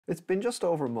It's been just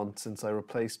over a month since I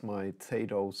replaced my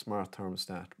TADO smart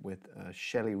thermostat with a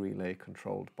Shelly relay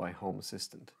controlled by Home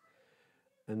Assistant.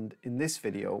 And in this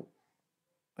video,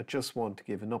 I just want to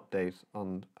give an update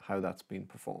on how that's been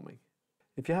performing.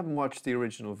 If you haven't watched the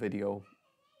original video,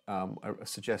 I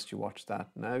suggest you watch that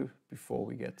now before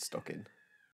we get stuck in.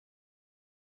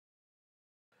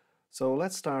 So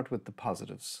let's start with the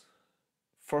positives.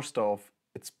 First off,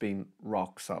 it's been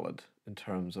rock solid in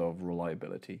terms of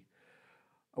reliability.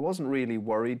 I wasn't really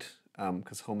worried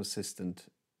because Home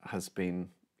Assistant has been,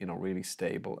 really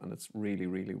stable and it's really,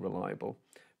 really reliable.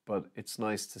 But it's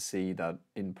nice to see that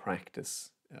in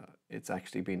practice, it's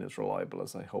actually been as reliable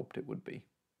as I hoped it would be.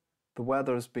 The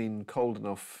weather's been cold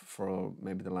enough for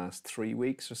maybe the last 3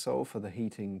 weeks or so for the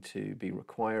heating to be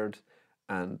required,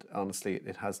 and honestly,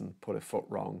 it hasn't put a foot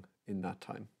wrong in that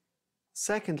time.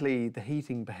 Secondly, the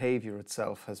heating behavior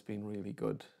itself has been really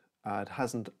good. It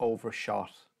hasn't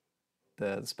overshot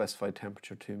the specified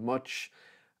temperature too much,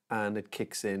 and it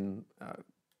kicks in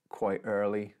quite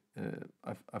early.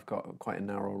 I've got quite a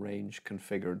narrow range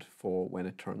configured for when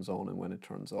it turns on and when it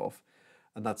turns off,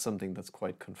 and that's something that's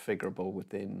quite configurable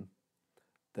within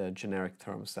the generic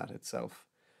thermostat itself.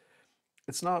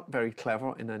 It's not very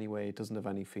clever in any way. It doesn't have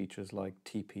any features like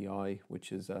TPI,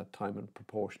 which is a time and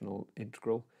proportional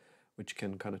integral, which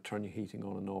can kind of turn your heating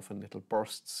on and off in little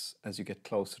bursts as you get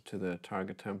closer to the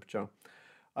target temperature.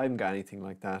 I haven't got anything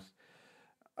like that.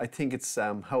 I think it's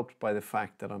helped by the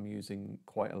fact that I'm using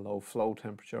quite a low flow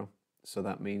temperature, so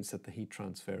that means that the heat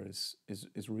transfer is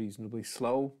reasonably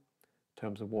slow in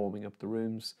terms of warming up the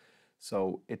rooms,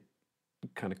 so it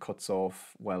kind of cuts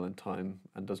off well in time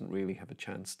and doesn't really have a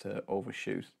chance to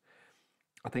overshoot.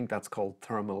 I think that's called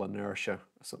thermal inertia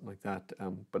or something like that,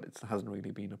 but it hasn't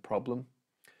really been a problem.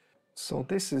 So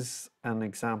this is an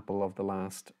example of the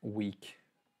last week,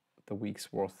 the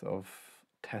week's worth of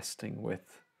testing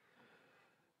with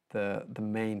the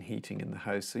main heating in the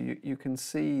house. So you can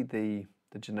see the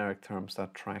generic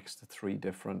thermostat tracks the three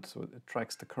different, so it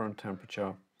tracks the current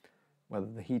temperature, whether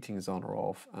the heating is on or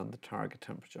off, and the target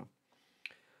temperature.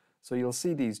 So you'll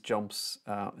see these jumps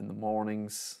in the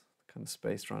mornings, kind of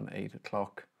spaced around 8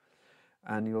 o'clock,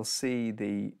 and you'll see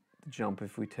the jump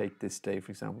if we take this day,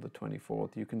 for example, the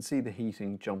 24th. You can see the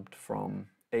heating jumped from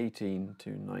 18 to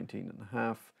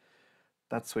 19.5.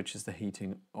 That switches the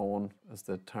heating on as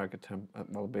the target temp.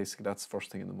 Well, basically that's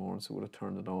first thing in the morning, so we'll have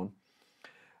turned it on.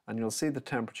 And you'll see the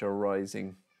temperature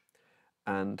rising,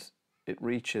 and it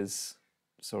reaches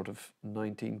sort of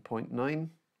 19.9,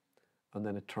 and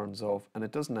then it turns off, and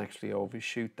it doesn't actually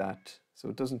overshoot that. So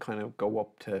it doesn't kind of go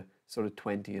up to sort of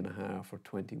 20.5 or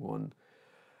 21,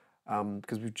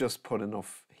 because we've just put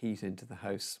enough heat into the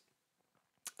house,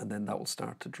 and then that will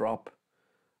start to drop.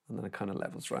 And then it kind of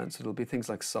levels around. So it'll be things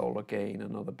like solar gain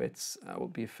and other bits will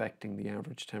be affecting the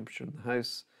average temperature in the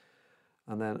house.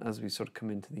 And then as we sort of come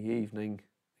into the evening,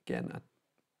 again,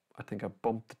 I think I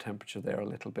bumped the temperature there a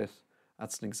little bit.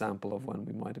 That's an example of when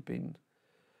we might have been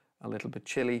a little bit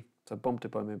chilly. So I bumped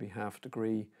it by maybe ½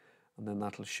 degree, and then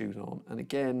that'll shoot on. And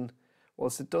again,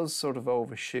 whilst it does sort of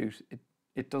overshoot,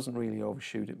 it doesn't really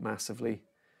overshoot it massively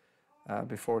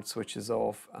before it switches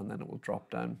off, and then it will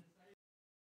drop down.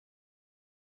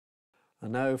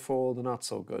 And now for the not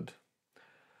so good.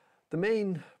 The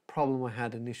main problem I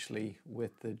had initially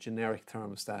with the generic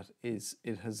thermostat is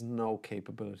it has no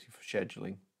capability for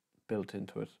scheduling built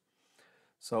into it.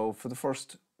 So for the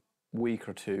first week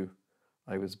or two,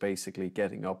 I was basically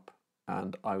getting up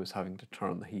and I was having to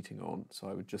turn the heating on. So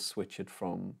I would just switch it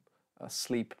from a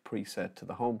sleep preset to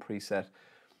the home preset,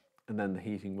 and then the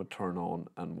heating would turn on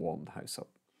and warm the house up.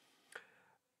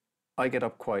 I get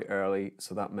up quite early,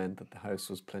 so that meant that the house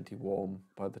was plenty warm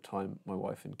by the time my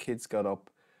wife and kids got up,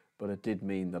 but it did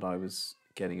mean that I was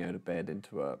getting out of bed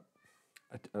into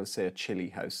a chilly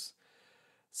house.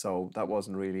 So that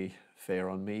wasn't really fair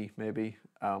on me, maybe.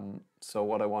 So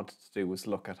what I wanted to do was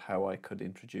look at how I could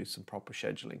introduce some proper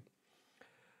scheduling.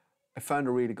 I found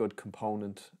a really good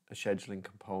component, a scheduling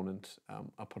component.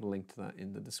 I'll put a link to that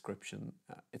in the description.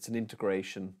 It's an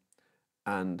integration,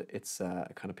 and it's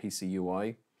a kind of PC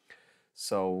UI.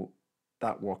 So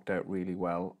that worked out really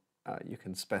well. You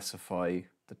can specify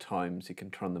the times, you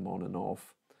can turn them on and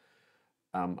off.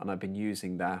 And I've been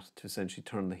using that to essentially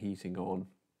turn the heating on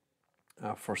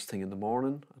first thing in the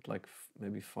morning at like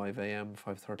maybe 5 a.m,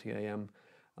 5:30 a.m.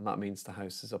 And that means the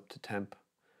house is up to temp.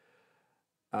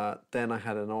 Then I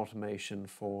had an automation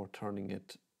for turning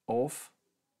it off.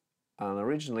 And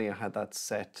originally I had that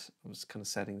set, I was kind of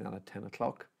setting that at 10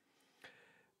 o'clock.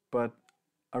 But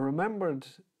I remembered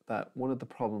that one of the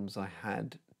problems I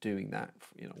had doing that,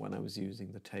 when I was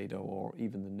using the TADO or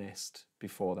even the Nest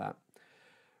before that,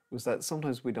 was that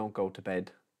sometimes we don't go to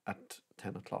bed at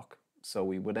 10 o'clock. So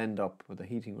we would end up with the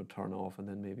heating would turn off, and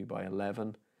then maybe by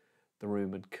 11, the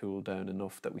room had cooled down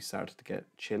enough that we started to get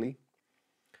chilly.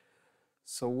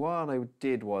 So what I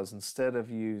did was, instead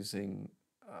of using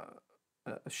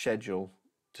a schedule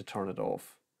to turn it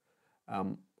off,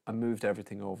 I moved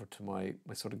everything over to my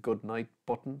sort of good night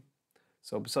button.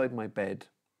 So beside my bed,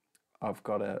 I've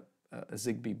got a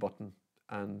Zigbee button,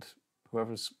 and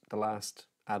whoever's the last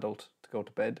adult to go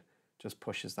to bed just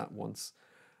pushes that once.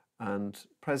 And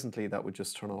presently that would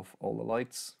just turn off all the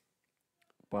lights.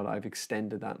 But I've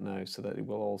extended that now so that it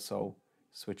will also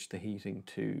switch the heating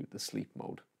to the sleep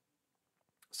mode.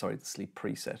 Sorry, the sleep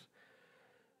preset.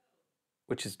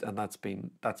 And that's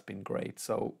been great.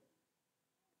 So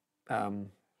in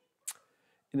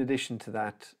addition to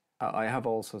that, I have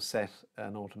also set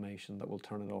an automation that will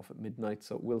turn it off at midnight.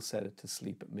 So it will set it to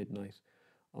sleep at midnight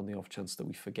on the off chance that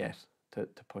we forget to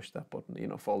push that button. You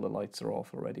know, if all the lights are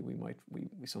off already,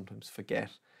 we sometimes forget.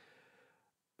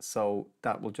 So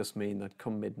that will just mean that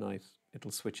come midnight,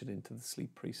 it'll switch it into the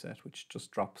sleep preset, which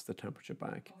just drops the temperature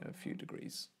back a few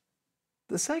degrees.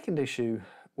 The second issue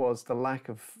was the lack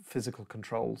of physical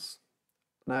controls.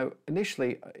 Now,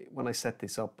 initially, when I set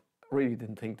this up, I really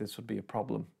didn't think this would be a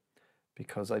problem,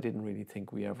 because I didn't really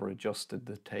think we ever adjusted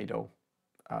the TADO,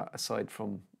 aside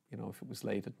from, you know, if it was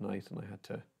late at night and I had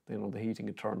to, you know, the heating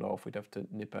had turned off, we'd have to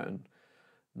nip out and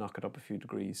knock it up a few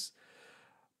degrees.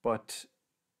 But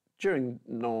during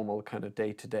normal kind of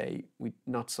day-to-day,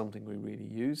 not something we really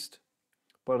used.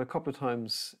 But a couple of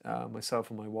times, myself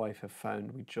and my wife have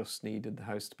found we just needed the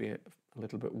house to be a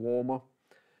little bit warmer.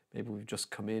 Maybe we've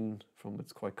just come in from,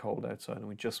 it's quite cold outside, and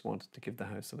we just wanted to give the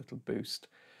house a little boost.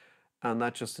 And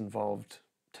that just involved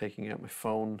taking out my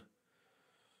phone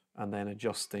and then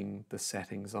adjusting the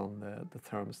settings on the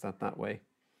thermostat that way.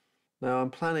 Now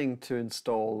I'm planning to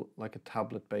install like a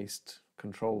tablet-based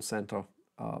control center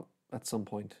at some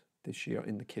point this year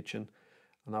in the kitchen.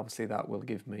 And obviously that will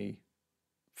give me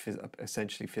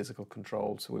essentially physical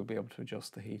control, so we'll be able to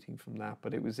adjust the heating from that.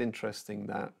 But it was interesting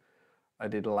that I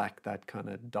did lack that kind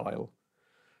of dial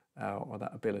or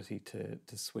that ability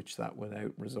to switch that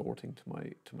without resorting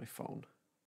to my phone.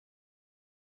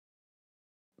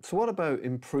 So what about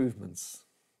improvements?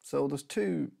 So there's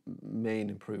two main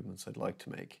improvements I'd like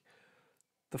to make.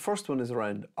 The first one is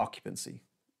around occupancy.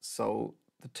 So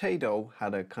the TADO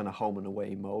had a kind of home and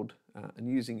away mode, and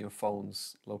using your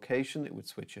phone's location, it would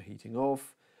switch your heating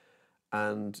off.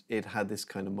 And it had this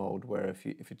kind of mode where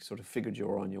if it sort of figured you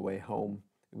were on your way home,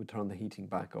 it would turn the heating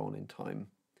back on in time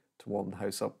to warm the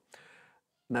house up.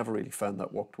 Never really found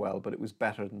that worked well, but it was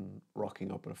better than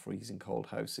rocking up in a freezing cold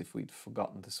house if we'd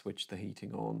forgotten to switch the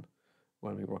heating on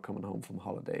when we were coming home from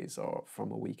holidays or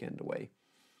from a weekend away.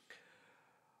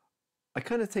 I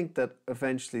kind of think that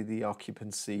eventually the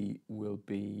occupancy will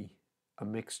be a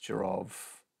mixture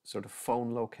of sort of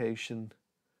phone location,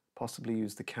 possibly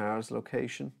use the car's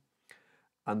location,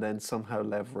 and then somehow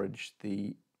leverage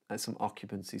some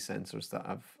occupancy sensors that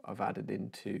I've added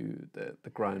into the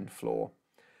ground floor.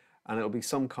 And it'll be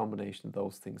some combination of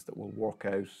those things that will work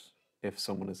out if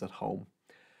someone is at home.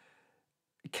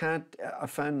 I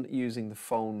found using the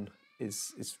phone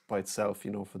is by itself,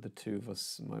 you know, for the two of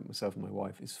us, myself and my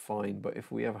wife, is fine. But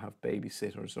if we ever have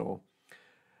babysitters or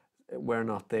we're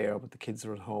not there, but the kids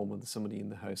are at home and there's somebody in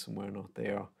the house and we're not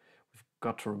there, we've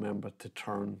got to remember to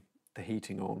turn the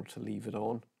heating on or to leave it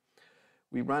on.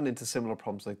 We ran into similar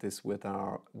problems like this with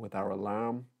our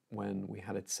alarm when we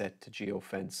had it set to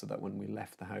geofence, so that when we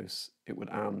left the house, it would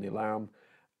arm the alarm,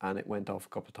 and it went off a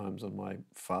couple of times on my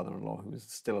father-in-law, who was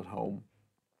still at home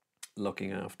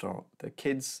looking after the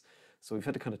kids. So we've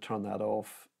had to kind of turn that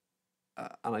off,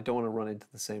 and I don't want to run into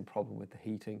the same problem with the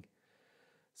heating.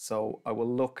 So I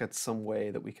will look at some way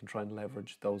that we can try and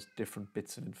leverage those different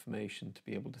bits of information to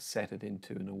be able to set it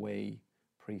into an away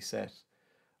preset.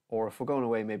 Or if we're going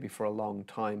away maybe for a long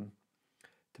time,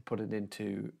 to put it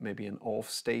into maybe an off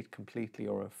state completely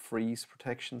or a freeze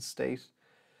protection state.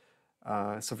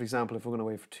 So for example, if we're going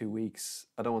away for 2 weeks,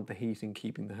 I don't want the heating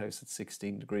keeping the house at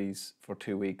 16 degrees for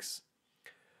 2 weeks.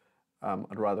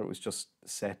 I'd rather it was just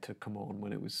set to come on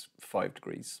when it was 5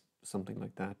 degrees, something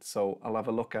like that. So I'll have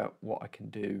a look at what I can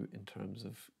do in terms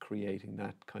of creating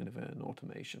that kind of an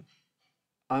automation.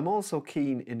 I'm also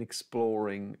keen in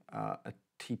exploring a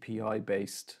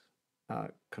TPI-based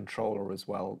controller as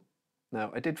well. Now,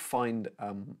 I did find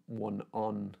one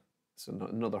on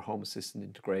another Home Assistant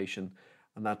integration,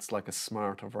 and that's like a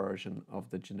smarter version of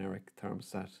the generic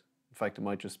thermostat. In fact, it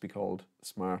might just be called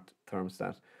Smart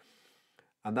Thermostat.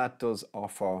 And that does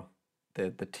offer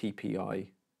the TPI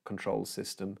control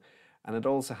system, and it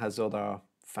also has other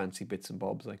fancy bits and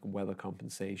bobs like weather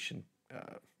compensation,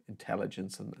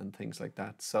 intelligence and things like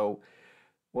that. So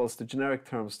whilst the generic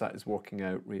thermostat is working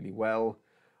out really well,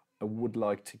 I would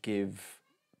like to give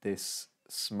this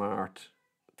smart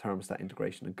thermostat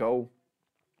integration a go,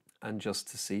 and just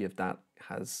to see if that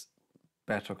has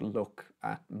better look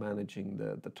at managing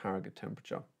the target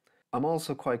temperature. I'm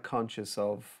also quite conscious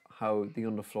of how the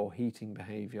underfloor heating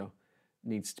behaviour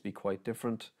needs to be quite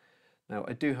different. Now,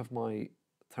 I do have my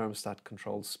thermostat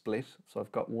control split, so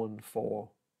I've got one for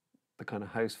the kind of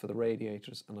house for the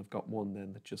radiators, and I've got one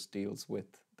then that just deals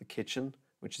with the kitchen,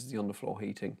 which is the underfloor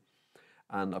heating.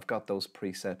 And I've got those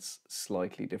presets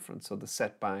slightly different. So the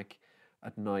setback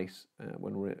at night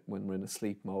when we're in a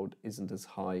sleep mode isn't as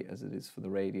high as it is for the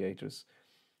radiators,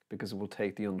 because it will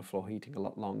take the underfloor heating a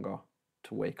lot longer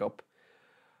to wake up.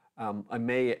 I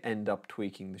may end up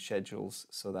tweaking the schedules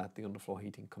so that the underfloor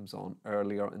heating comes on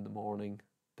earlier in the morning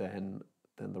than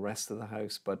the rest of the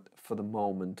house, but for the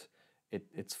moment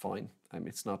it's fine.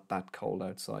 It's not that cold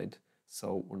outside,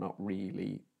 so we're not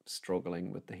really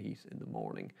struggling with the heat in the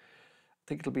morning. I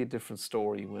think it'll be a different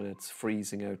story when it's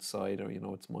freezing outside, or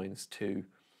it's -2,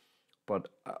 but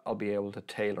I'll be able to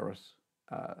tailor it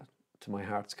to my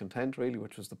heart's content, really,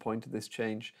 which was the point of this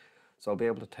change. So I'll be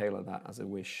able to tailor that as I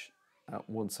wish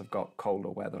once I've got colder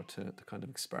weather to kind of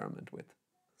experiment with.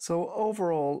 So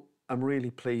overall, I'm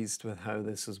really pleased with how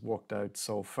this has worked out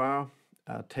so far.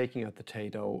 Taking out the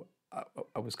TADO,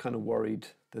 I was kind of worried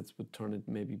that it would turn it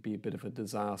maybe be a bit of a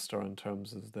disaster in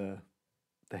terms of the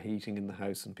heating in the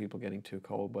house and people getting too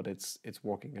cold, but it's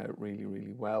working out really,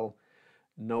 really well.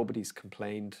 Nobody's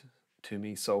complained to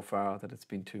me so far that it's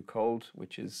been too cold,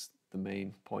 which is the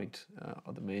main point,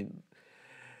 or the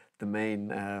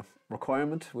main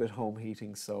requirement with home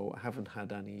heating. So I haven't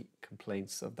had any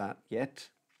complaints of that yet,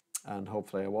 and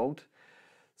hopefully I won't.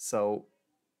 So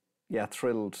yeah,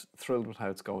 thrilled with how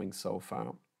it's going so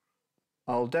far.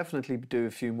 I'll definitely do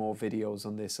a few more videos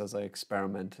on this as I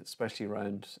experiment, especially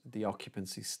around the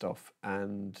occupancy stuff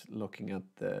and looking at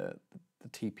the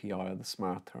TPI, or the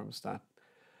smart thermostat,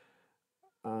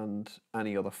 and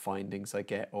any other findings I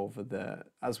get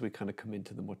as we kind of come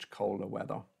into the much colder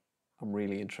weather. I'm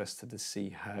really interested to see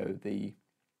how the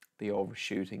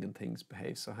overshooting and things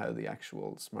behave. So how the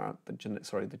actual the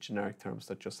generic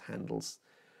thermostat just handles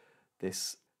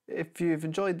this. If you've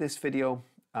enjoyed this video,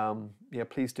 yeah,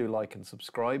 please do like and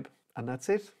subscribe. And that's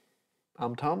it.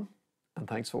 I'm Tom, and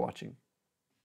thanks for watching.